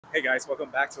Hey guys, welcome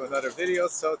back to another video.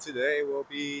 So today we'll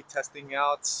be testing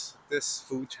out this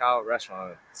Foo-Chow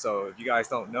restaurant. So if you guys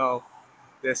don't know,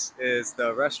 this is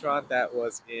the restaurant that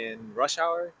was in Rush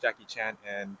Hour, Jackie Chan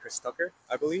and Chris Tucker,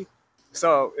 I believe.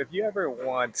 So if you ever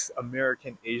want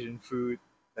American Asian food,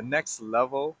 the next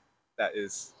level that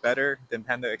is better than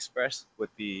Panda Express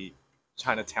would be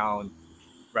Chinatown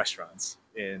restaurants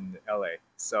in LA.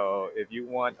 So if you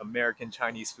want American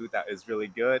Chinese food that is really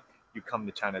good, you come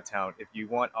to Chinatown. If you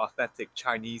want authentic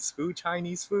Chinese food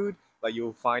like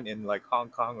you'll find in like Hong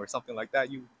Kong or something like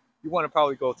that, you want to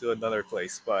probably go to another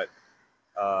place. But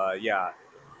yeah,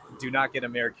 do not get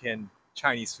American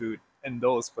Chinese food in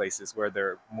those places where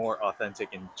they're more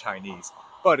authentic in Chinese.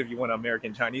 But if you want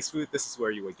American Chinese food, this is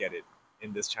where you would get it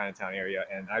in this Chinatown area.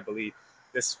 And I believe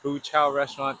this Foo-Chow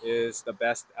restaurant is the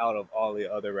best out of all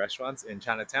the other restaurants in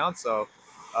Chinatown. So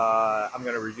I'm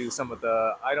going to review some of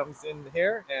the items in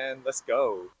here and let's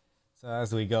go. So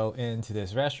as we go into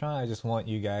this restaurant, I just want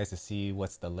you guys to see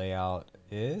what's the layout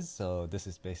is. So this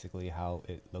is basically how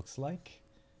it looks like.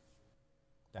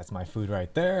 That's my food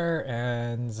right there.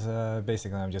 And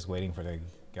basically I'm just waiting for the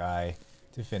guy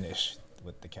to finish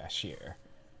with the cashier.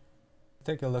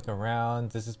 Take a look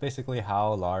around. This is basically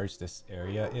how large this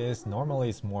area is. Normally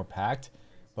it's more packed,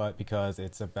 but because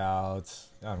it's about,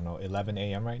 I don't know, 11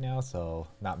 a.m. right now, so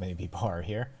not many people are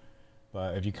here.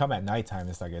 But if you come at nighttime,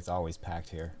 it's like it's always packed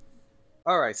here.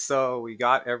 All right, so we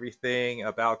got everything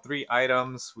about three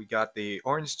items. We got the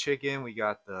orange chicken, we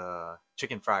got the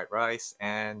chicken fried rice,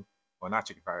 and well, not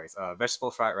chicken fried rice,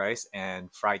 vegetable fried rice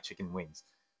and fried chicken wings.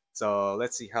 So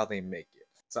let's see how they make it.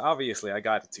 So obviously, I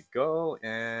got it to go,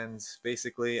 and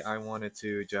basically, I wanted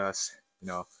to just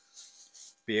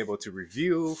be able to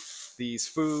review these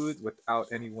food without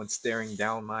anyone staring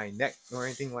down my neck or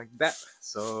anything like that.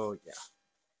 So yeah,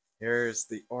 here's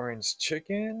the orange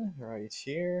chicken right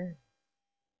here.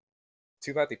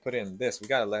 Too bad they put it in this. We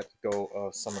gotta let go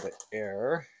of some of the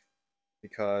air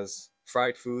because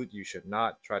fried food, you should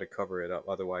not try to cover it up.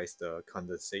 Otherwise, the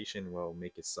condensation will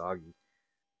make it soggy.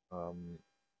 Um,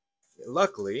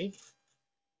 Luckily,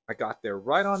 I got there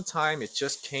right on time. It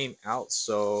just came out.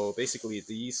 So basically,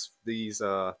 these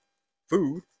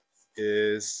food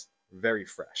is very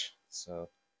fresh. So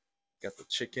got the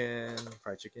chicken,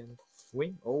 fried chicken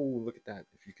wing. Oh, look at that.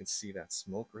 If you can see that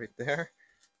smoke right there.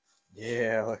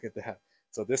 Yeah, look at that.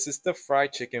 So this is the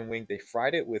fried chicken wing. They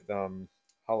fried it with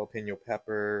jalapeno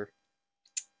pepper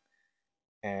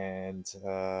and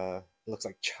it looks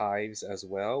like chives as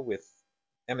well with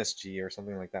MSG or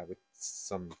something like that with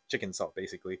some chicken salt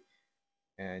basically.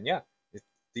 And yeah,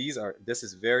 this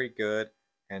is very good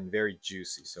and very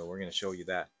juicy. So we're gonna show you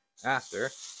that after.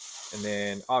 And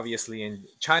then obviously in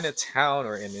Chinatown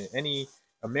or in any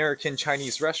American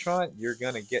Chinese restaurant, you're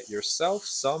gonna get yourself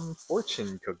some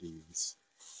fortune cookies.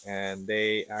 And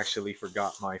they actually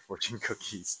forgot my fortune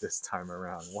cookies this time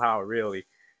around. Wow, really?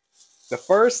 The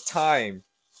first time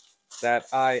that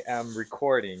I am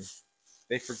recording,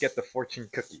 they forget the fortune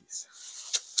cookies.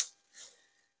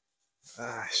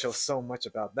 Shows so much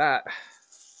about that.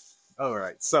 All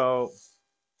right, so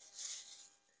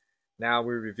now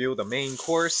we review the main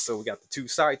course. So we got the two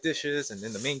side dishes and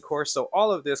then the main course. So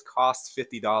all of this costs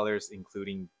 $50,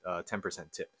 including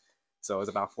 10% tip. So it's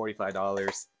about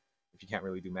 $45 if you can't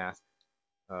really do math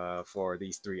for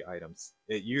these three items.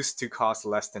 It used to cost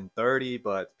less than 30,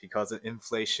 but because of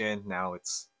inflation, now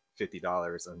it's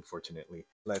 $50, unfortunately.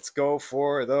 Let's go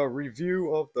for the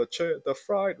review of the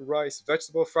fried rice,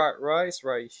 vegetable fried rice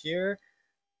right here.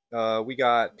 We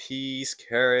got peas,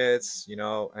 carrots,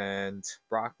 and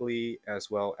broccoli, as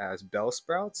well as bell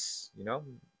sprouts,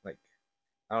 like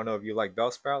I don't know if you like bell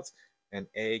sprouts, and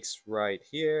eggs right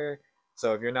here.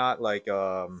 So if you're not like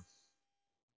I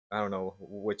don't know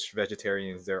which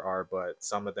vegetarians there are, but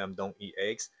some of them don't eat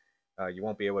eggs. You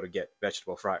won't be able to get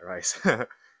vegetable fried rice.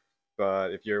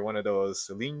 But if you're one of those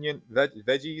lenient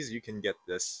veggies, you can get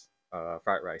this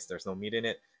fried rice. There's no meat in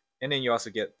it. And then you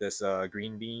also get this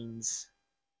green beans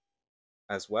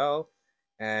as well.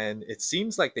 And it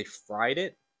seems like they fried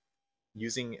it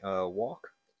using a wok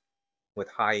with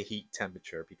high heat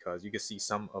temperature because you can see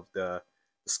some of the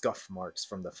scuff marks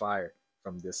from the fire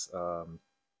from this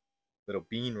little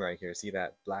bean right here. See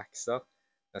that black stuff?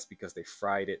 That's because they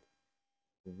fried it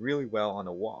really well on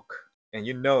a wok. And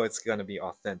you know it's gonna be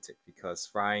authentic because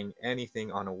frying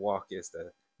anything on a wok is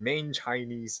the main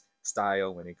Chinese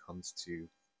style when it comes to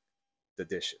the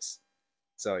dishes.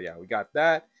 So yeah, we got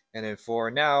that. And then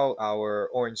for now, our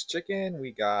orange chicken,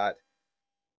 we got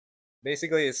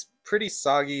basically it's pretty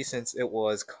soggy since it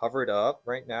was covered up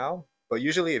right now. But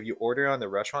usually if you order on the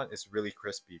restaurant, it's really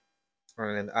crispy.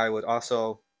 And I would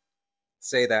also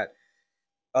say that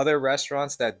Other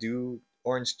restaurants that do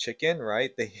orange chicken,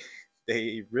 right?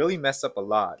 They really mess up a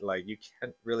lot. Like you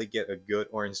can't really get a good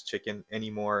orange chicken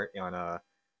anymore on a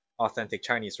authentic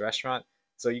Chinese restaurant.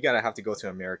 So you gotta have to go to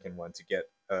an American one to get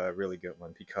a really good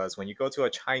one, because when you go to a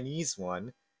Chinese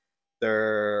one,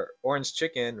 their orange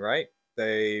chicken, right?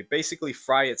 They basically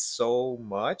fry it so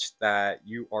much that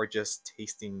you are just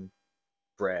tasting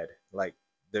bread. Like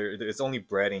there's only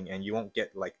breading, and you won't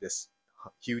get like this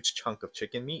huge chunk of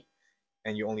chicken meat,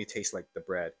 and you only taste like the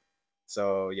bread.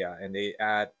 So yeah, and they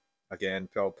add again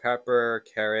bell pepper,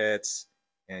 carrots,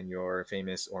 and your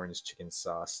famous orange chicken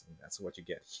sauce, and that's what you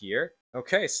get here.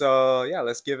 Okay, so yeah,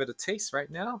 let's give it a taste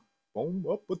right now. Bon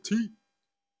appetit.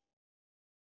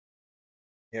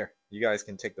 Here, you guys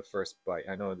can take the first bite.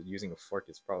 I know that using a fork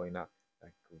is probably not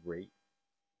that great.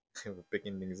 We're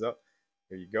picking things up.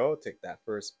 Here you go. Take that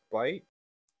first bite.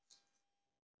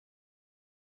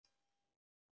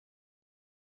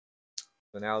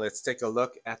 So now let's take a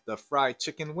look at the fried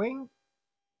chicken wing.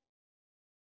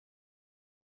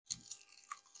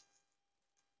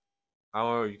 I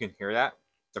don't know if you can hear that,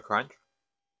 the crunch.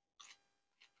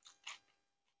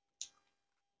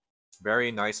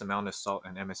 Very nice amount of salt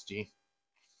and MSG,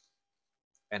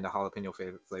 and the jalapeno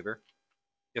flavor.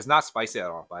 It's not spicy at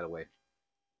all, by the way.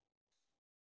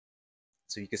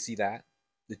 So you can see that,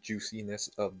 the juiciness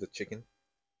of the chicken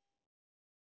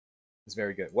is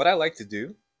very good. What I like to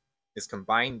do is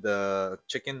combine the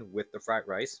chicken with the fried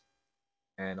rice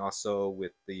and also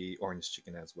with the orange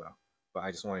chicken as well. But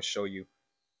I just want to show you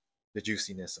the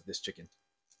juiciness of this chicken.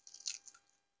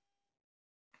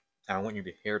 And I want you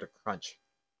to hear the crunch.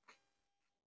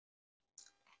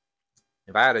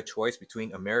 If I had a choice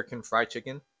between American fried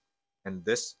chicken and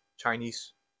this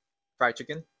Chinese fried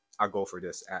chicken, I'll go for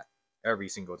this at every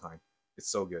single time.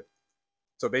 It's so good.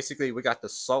 So basically, we got the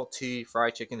salty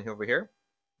fried chicken over here.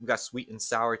 We got sweet and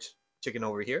sour chicken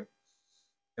over here.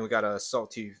 And we got a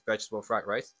salty vegetable fried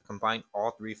rice. Combine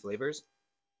all three flavors.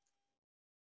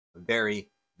 Very,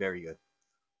 very good.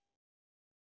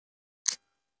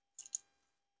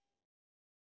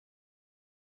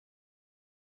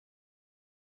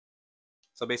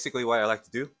 So basically what I like to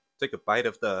do, take a bite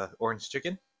of the orange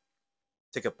chicken,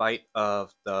 take a bite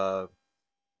of the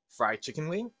fried chicken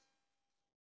wing,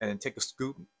 and then take a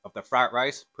scoop of the fried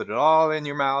rice, put it all in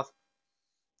your mouth,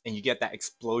 and you get that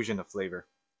explosion of flavor.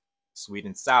 Sweet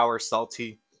and sour,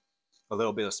 salty, a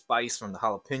little bit of spice from the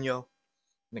jalapeno,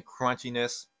 and the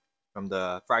crunchiness from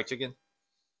the fried chicken,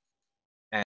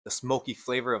 and the smoky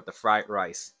flavor of the fried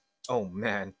rice. Oh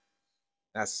man,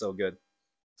 that's so good.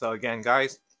 So again,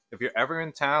 guys, if you're ever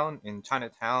in town, in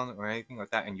Chinatown or anything like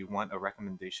that, and you want a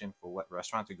recommendation for what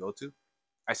restaurant to go to,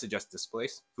 I suggest this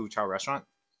place, Foo-Chow Restaurant,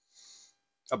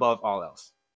 above all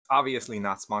else. Obviously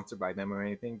not sponsored by them or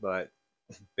anything, but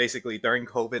basically during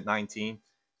COVID-19,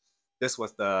 this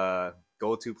was the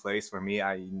go-to place for me.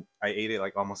 I ate it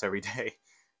like almost every day,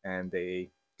 and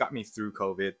they got me through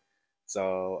COVID.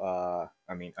 So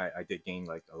I mean, I did gain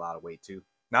like a lot of weight too.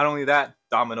 Not only that,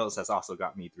 Domino's has also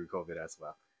got me through COVID as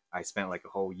well. I spent like a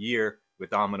whole year with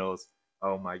Domino's.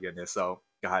 Oh my goodness! So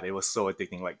God, it was so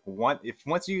addicting. Like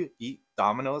once you eat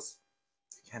Domino's,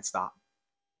 you can't stop.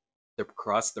 The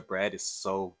crust, the bread is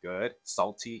so good,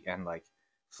 salty and like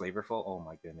flavorful. Oh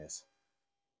my goodness.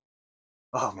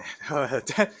 Oh man,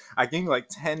 I gained like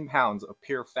 10 pounds of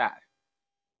pure fat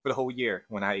for the whole year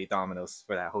when I ate Domino's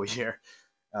for that whole year.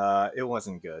 It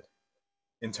wasn't good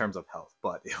in terms of health,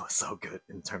 but it was so good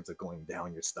in terms of going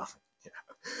down your stomach.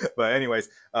 Yeah. But anyways,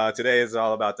 today is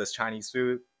all about this Chinese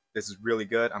food. This is really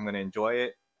good. I'm gonna enjoy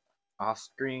it off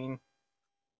screen,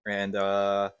 and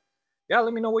yeah,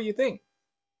 let me know what you think.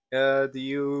 Do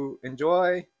you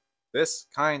enjoy this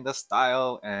kind of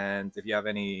style? And if you have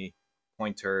any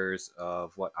pointers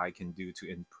of what I can do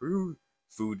to improve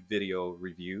food video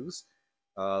reviews,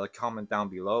 comment down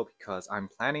below, because I'm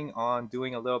planning on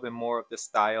doing a little bit more of this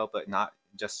style, but not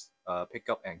just pick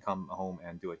up and come home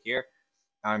and do it here.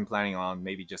 I'm planning on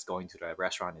maybe just going to the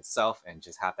restaurant itself and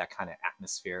just have that kind of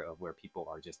atmosphere of where people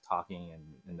are just talking and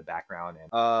in the background. And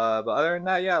but other than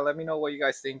that, yeah, let me know what you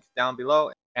guys think down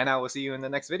below, and I will see you in the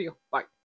next video. Bye.